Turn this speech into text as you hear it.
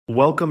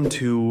Welcome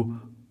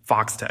to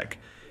Foxtecc.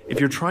 If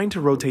you're trying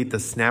to rotate the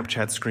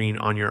Snapchat screen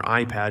on your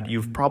iPad,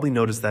 you've probably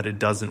noticed that it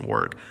doesn't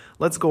work.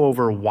 Let's go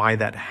over why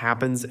that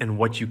happens and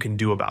what you can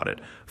do about it.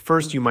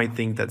 First, you might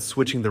think that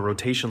switching the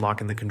rotation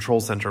lock in the control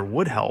center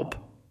would help,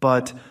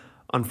 but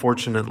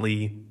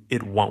unfortunately,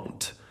 it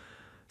won't.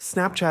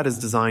 Snapchat is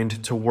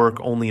designed to work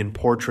only in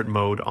portrait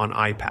mode on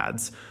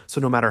iPads, so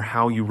no matter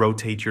how you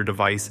rotate your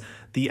device,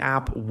 the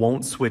app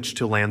won't switch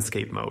to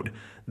landscape mode.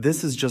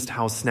 This is just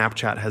how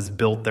Snapchat has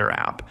built their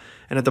app,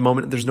 and at the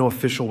moment there's no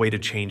official way to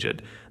change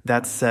it.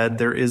 That said,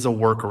 there is a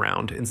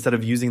workaround. Instead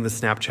of using the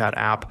Snapchat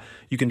app,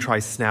 you can try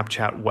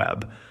Snapchat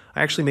Web.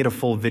 I actually made a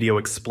full video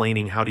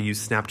explaining how to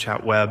use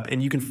Snapchat Web,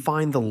 and you can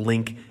find the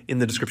link in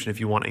the description if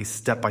you want a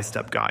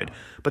step-by-step guide.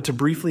 But to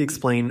briefly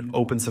explain,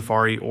 open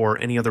Safari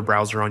or any other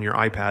browser on your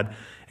iPad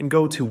and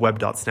go to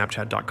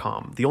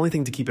web.snapchat.com. The only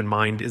thing to keep in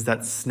mind is that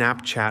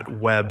Snapchat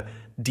Web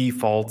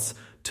defaults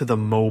to the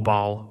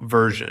mobile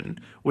version,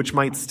 which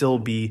might still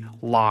be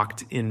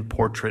locked in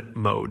portrait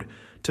mode.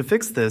 To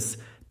fix this,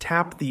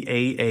 tap the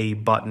AA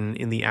button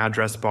in the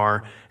address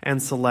bar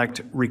and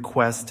select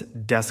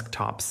Request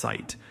Desktop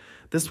Site.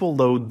 This will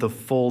load the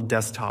full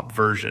desktop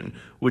version,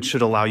 which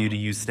should allow you to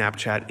use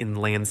Snapchat in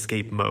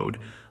landscape mode.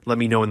 Let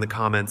me know in the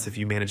comments if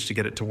you managed to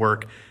get it to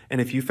work.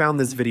 And if you found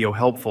this video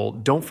helpful,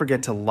 don't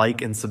forget to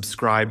like and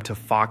subscribe to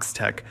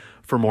Foxtecc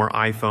for more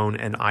iPhone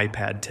and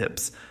iPad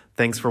tips.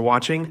 Thanks for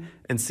watching,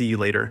 and see you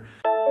later.